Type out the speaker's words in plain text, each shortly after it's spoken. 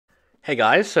Hey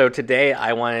guys, so today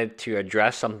I wanted to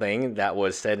address something that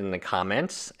was said in the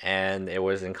comments, and it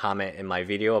was in comment in my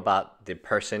video about the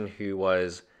person who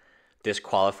was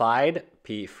disqualified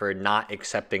for not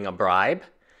accepting a bribe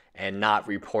and not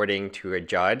reporting to a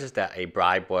judge that a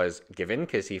bribe was given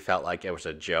because he felt like it was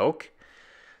a joke.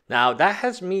 Now that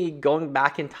has me going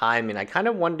back in time, and I kind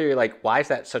of wonder, like, why is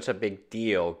that such a big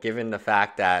deal given the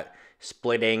fact that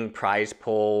splitting prize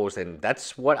pools, and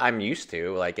that's what I'm used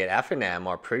to, like at FNM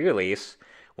or pre-release,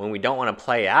 when we don't want to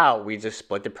play out, we just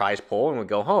split the prize pool and we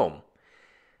go home.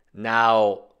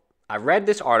 Now, I read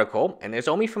this article, and it's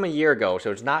only from a year ago, so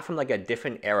it's not from like a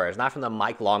different era. It's not from the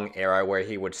Mike Long era where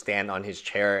he would stand on his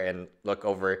chair and look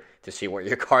over to see what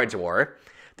your cards were.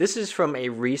 This is from a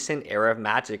recent era of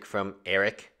Magic from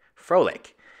Eric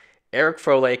Froelich. Eric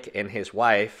Froelich and his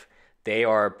wife, they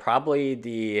are probably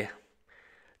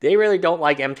they really don't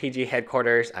like MTG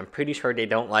headquarters. I'm pretty sure they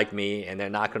don't like me, and they're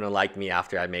not going to like me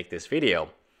after I make this video.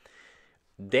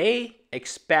 They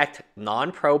expect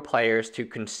non-pro players to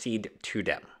concede to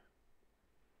them.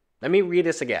 Let me read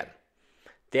this again.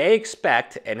 They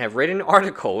expect and have written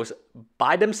articles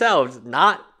by themselves,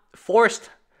 not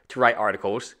forced to write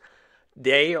articles.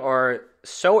 They are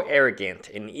so arrogant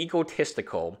and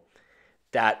egotistical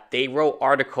that they wrote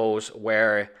articles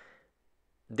where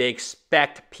they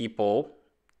expect people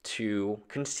to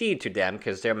concede to them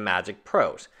because they're Magic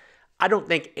pros. I don't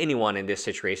think anyone in this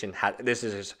situation, this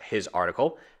is his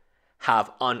article,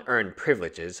 have unearned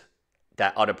privileges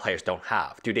that other players don't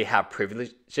have. Do they have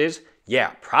privileges?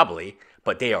 Yeah, probably,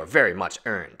 but they are very much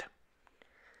earned.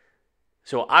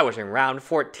 So I was in round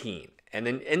 14, and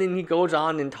then he goes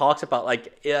on and talks about,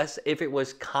 like, yes, if it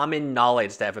was common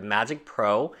knowledge that if a Magic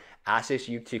pro asks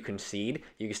you to concede,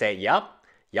 you can say, yep,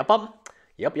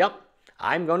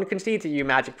 I'm going to concede to you,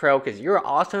 Magic Pro, because you're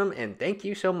awesome and thank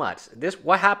you so much.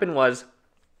 What happened was,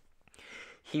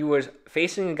 he was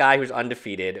facing a guy who's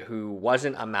undefeated, who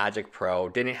wasn't a Magic Pro,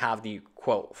 didn't have the,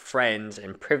 quote, friends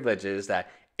and privileges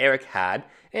that Eric had.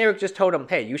 And Eric just told him,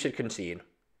 hey, you should concede.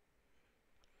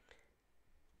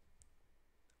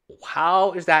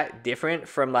 How is that different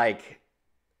from, like,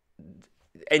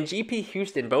 in GP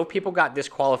Houston, both people got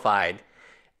disqualified.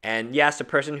 And yes, the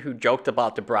person who joked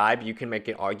about the bribe, you can make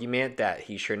an argument that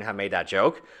he shouldn't have made that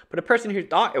joke. But the person who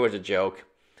thought it was a joke,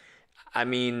 I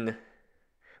mean,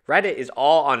 Reddit is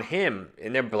all on him,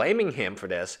 and they're blaming him for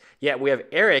this. Yet we have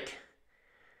Eric.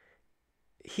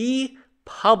 He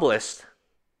published,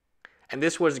 and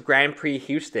this was Grand Prix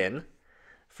Houston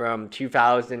from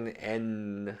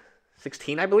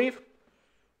 2016, I believe.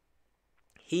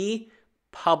 He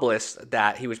published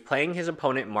that he was playing his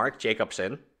opponent, Mark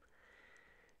Jacobson,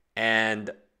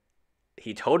 and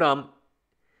he told him,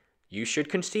 you should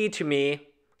concede to me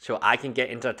so I can get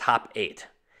into the top 8.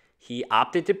 He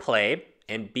opted to play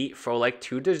and beat Froelich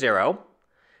 2-0.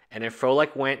 And then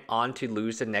Froelich went on to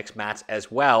lose the next match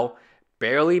as well,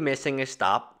 barely missing a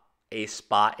spot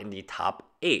in the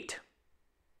top 8.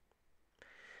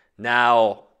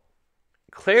 Now,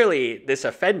 clearly this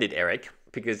offended Eric,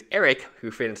 because Eric,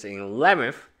 who finished in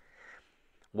 11th,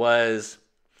 was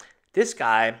this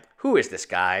guy. Who is this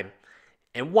guy?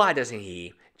 And why doesn't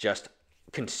he just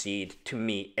concede to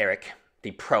me, Eric,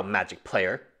 the pro Magic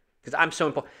player? Because I'm so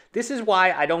important. This is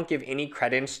why I don't give any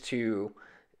credence to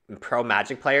pro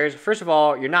Magic players. First of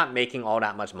all, you're not making all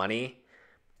that much money.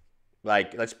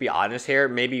 Like, let's be honest here.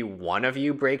 Maybe one of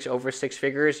you breaks over 6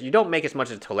 figures. You don't make as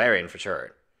much as Tolarian for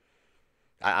sure.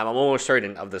 I'm almost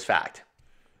certain of this fact.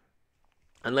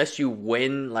 Unless you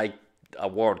win, like, a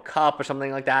World Cup or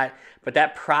something like that. But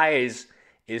that prize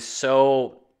is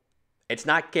so, it's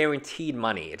not guaranteed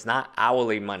money. It's not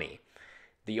hourly money.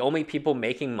 The only people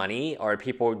making money are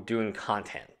people doing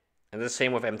content. And the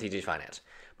same with MTG Finance.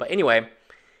 But anyway,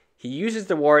 he uses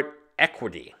the word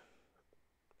equity.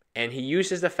 And he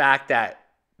uses the fact that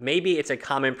maybe it's a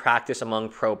common practice among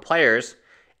pro players,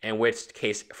 in which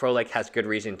case Froelich has good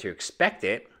reason to expect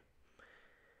it.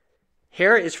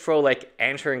 Here is Froelich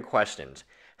answering questions.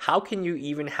 How can you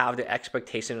even have the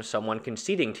expectation of someone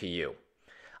conceding to you?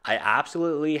 I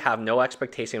absolutely have no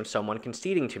expectation of someone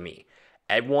conceding to me.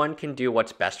 Everyone can do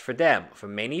what's best for them. For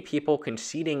many people,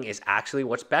 conceding is actually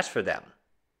what's best for them.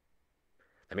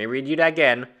 Let me read you that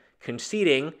again.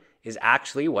 Conceding is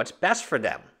actually what's best for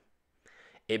them.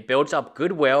 It builds up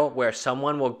goodwill where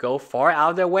someone will go far out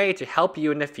of their way to help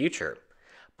you in the future.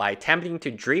 By attempting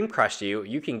to dream crush you,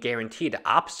 you can guarantee the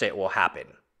opposite will happen.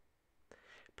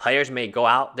 Players may go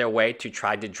out their way to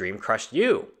try to dream crush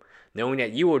you, knowing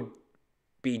that you will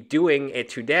be doing it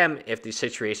to them if the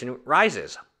situation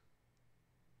rises.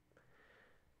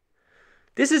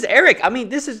 This is Eric. I mean,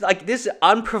 this is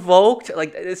unprovoked.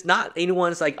 Like, it's not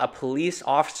anyone's like a police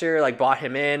officer like brought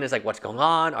him in. It's like, what's going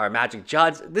on? Or a Magic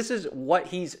judge. This is what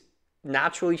he's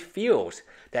naturally feels,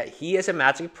 that he as a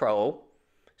Magic pro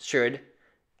should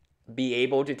be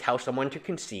able to tell someone to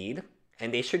concede,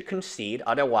 and they should concede.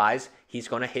 Otherwise, he's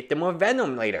going to hit them with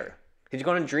venom later. He's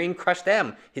going to dream crush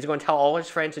them. He's going to tell all his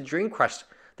friends to dream crush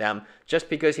them just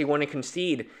because he want to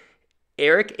concede.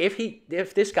 Eric,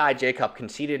 if this guy Jacob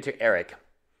conceded to Eric,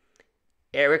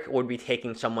 Eric would be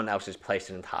taking someone else's place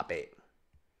in the top 8.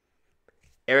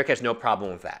 Eric has no problem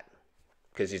with that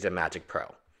because he's a Magic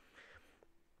pro.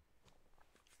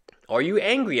 Are you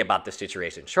angry about the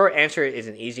situation? Short answer is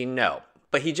an easy no.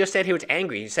 But he just said he was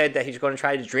angry. He said that he's going to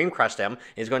try to dream crush them.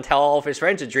 He's going to tell all of his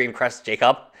friends to dream crush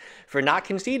Jacob for not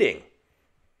conceding.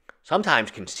 Sometimes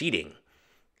conceding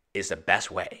is the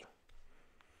best way.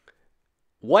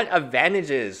 What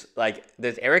advantages, like,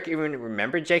 does Eric even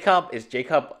remember Jacob? Is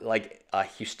Jacob like a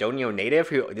Houstonio native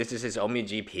who this is his only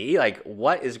GP? Like,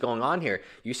 what is going on here?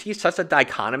 You see such a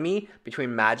dichotomy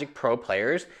between Magic Pro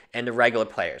players and the regular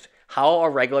players. How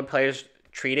are regular players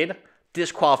treated?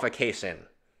 Disqualification.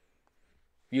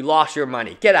 You lost your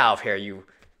money. Get out of here, you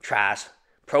trash.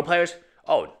 Pro players,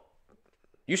 oh,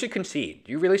 you should concede.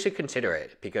 You really should consider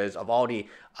it because of all the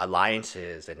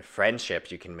alliances and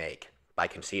friendships you can make by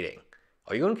conceding.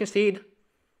 Are you going to concede?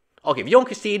 Okay, if you don't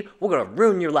concede, we're going to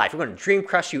ruin your life. We're going to dream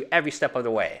crush you every step of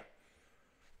the way.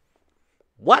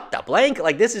 What the blank?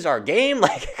 Like, this is our game?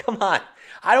 Like, come on.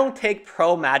 I don't take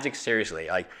Pro Magic seriously.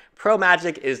 Like, Pro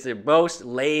Magic is the most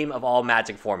lame of all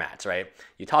Magic formats, right?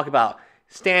 You talk about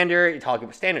Standard,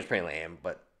 Standard's pretty lame,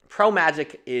 but Pro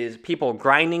Magic is people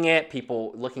grinding it,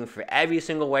 people looking for every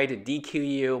single way to DQ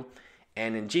you.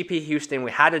 And in GP Houston,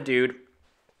 we had a dude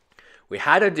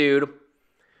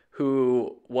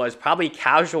who was probably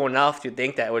casual enough to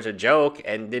think that it was a joke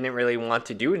and didn't really want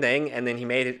to do anything. And then he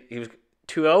was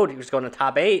 2-0, he was going to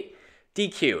top 8,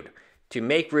 DQ'd to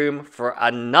make room for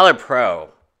another pro.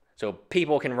 So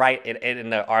people can write it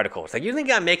in the articles. Like, you think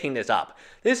I'm making this up?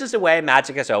 This is the way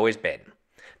Magic has always been.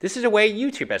 This is the way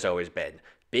YouTube has always been.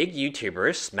 Big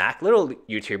YouTubers smack little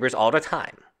YouTubers all the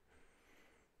time.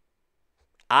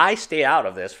 I stay out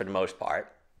of this for the most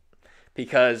part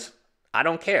because I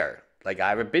don't care. Like, I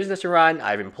have a business to run. I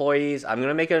have employees. I'm going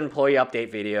to make an employee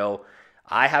update video.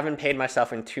 I haven't paid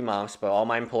myself in 2 months, but all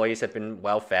my employees have been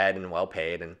well fed and well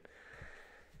paid. And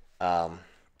I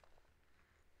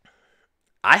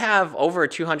have over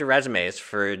 200 resumes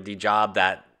for the job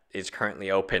that is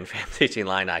currently open,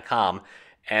 fantasyline.com.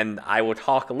 And I will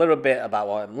talk a little bit about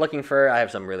what I'm looking for. I have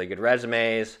some really good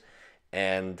resumes.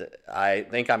 And I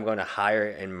think I'm going to hire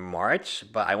in March,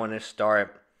 but I want to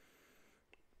start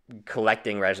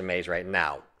collecting resumes right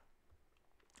now.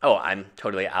 Oh, I'm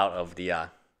totally out of the...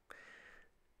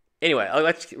 Anyway,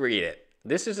 let's read it.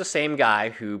 This is the same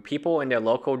guy who people in his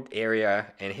local area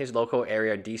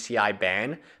DCI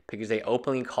banned because they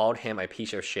openly called him a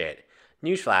piece of shit.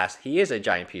 Newsflash, he is a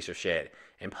giant piece of shit,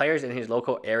 and players in his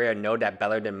local area know that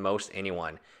better than most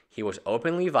anyone. He was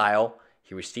openly vile,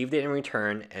 he received it in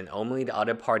return, and only the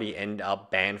other party ended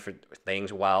up banned for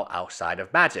things while outside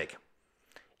of Magic.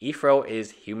 Efro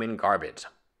is human garbage.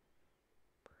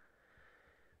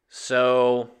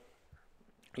 So,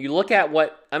 you look at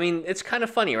what... I mean, it's kind of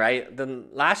funny, right? The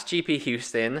last GP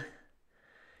Houston,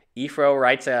 Efro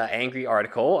writes an angry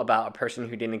article about a person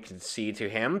who didn't concede to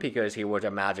him because he was a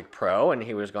Magic pro and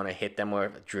he was going to hit them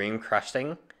with dream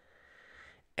crushing.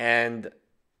 And,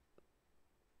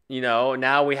 you know,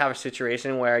 now we have a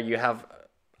situation where you have,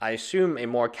 I assume, a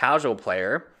more casual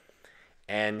player,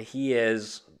 and he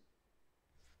is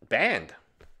banned,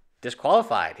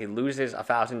 disqualified. He loses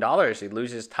 $1,000. He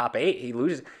loses top 8. He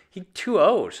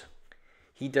 2-0s.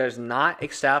 He does not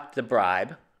accept the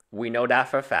bribe. We know that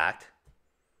for a fact.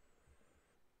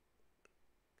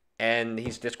 And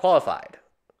he's disqualified.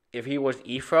 If he was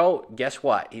Efro, guess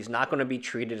what? He's not going to be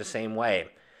treated the same way.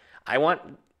 I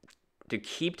want to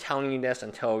keep telling you this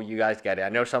until you guys get it. I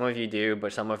know some of you do,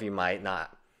 but some of you might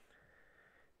not.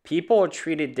 People are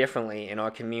treated differently in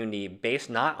our community based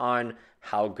not on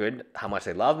how much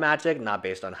they love Magic, not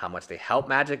based on how much they help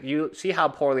Magic. You see how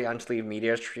poorly Unsleeved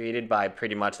Media is treated by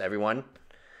pretty much everyone.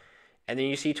 And then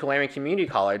you see Tulare Community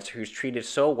College, who's treated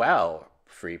so well.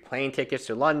 Free plane tickets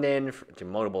to London, to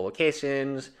multiple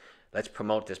locations. Let's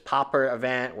promote this Popper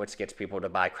event, which gets people to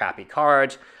buy crappy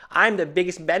cards. I'm the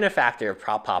biggest benefactor of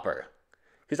Prop Popper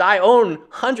because I own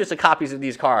hundreds of copies of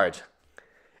these cards.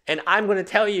 And I'm going to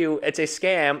tell you it's a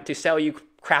scam to sell you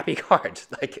crappy cards.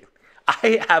 Like,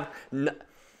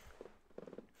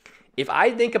 if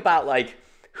I think about, like,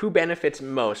 who benefits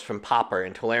most from Popper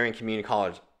and Tulare Community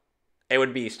College, it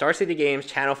would be Star City Games,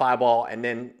 Channel Fireball, and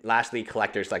then lastly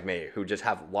collectors like me who just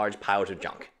have large piles of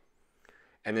junk.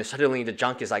 And then suddenly the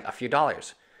junk is like a few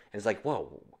dollars. And it's like,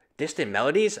 whoa, Distant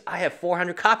Melodies? I have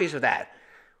 400 copies of that.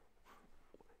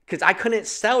 Because I couldn't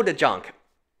sell the junk.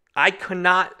 I could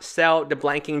not sell the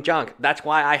blanking junk. That's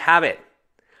why I have it.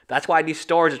 That's why these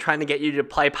stores are trying to get you to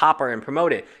play Pauper and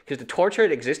promote it. Because the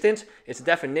Tortured Existence is the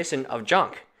definition of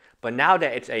junk. But now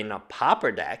that it's a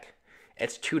Pauper deck,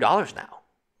 it's $2 now.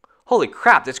 Holy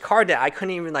crap, this card that I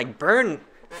couldn't even like burn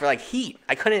for like heat.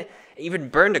 I couldn't even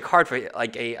burn the card for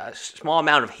like a small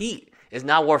amount of heat is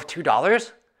now worth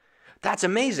 $2? That's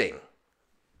amazing.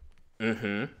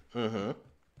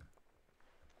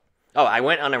 Oh, I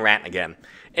went on a rant again.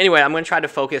 Anyway, I'm going to try to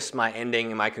focus my ending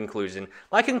and my conclusion.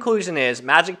 My conclusion is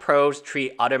Magic pros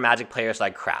treat other Magic players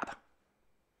like crap.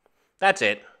 That's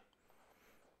it.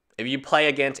 If you play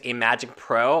against a Magic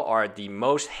pro or the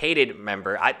most hated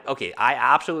member, I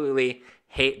absolutely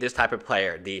hate this type of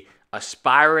player. The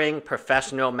aspiring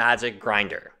professional Magic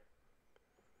grinder.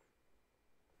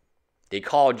 They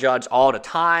call judge all the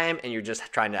time, and you're just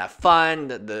trying to have fun.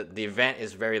 The event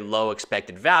is very low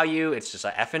expected value. It's just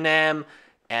an F&M,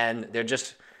 and they're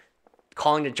just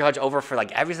calling the judge over for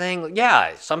like everything.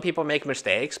 Yeah, some people make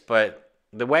mistakes, but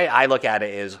the way I look at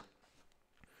it is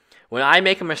when I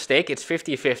make a mistake, it's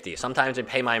 50-50. Sometimes I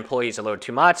pay my employees a little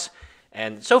too much,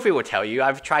 and Sophie will tell you,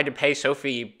 I've tried to pay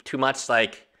Sophie too much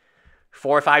like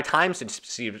 4 or 5 times since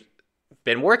she's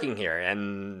been working here,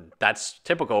 and that's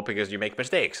typical because you make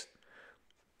mistakes.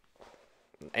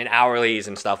 And hourlies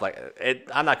and stuff like it.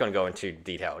 I'm not going to go into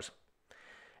details.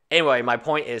 Anyway, my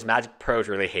point is Magic pros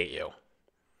really hate you.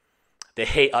 They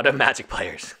hate other Magic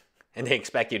players, and they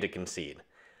expect you to concede.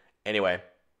 Anyway,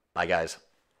 bye guys.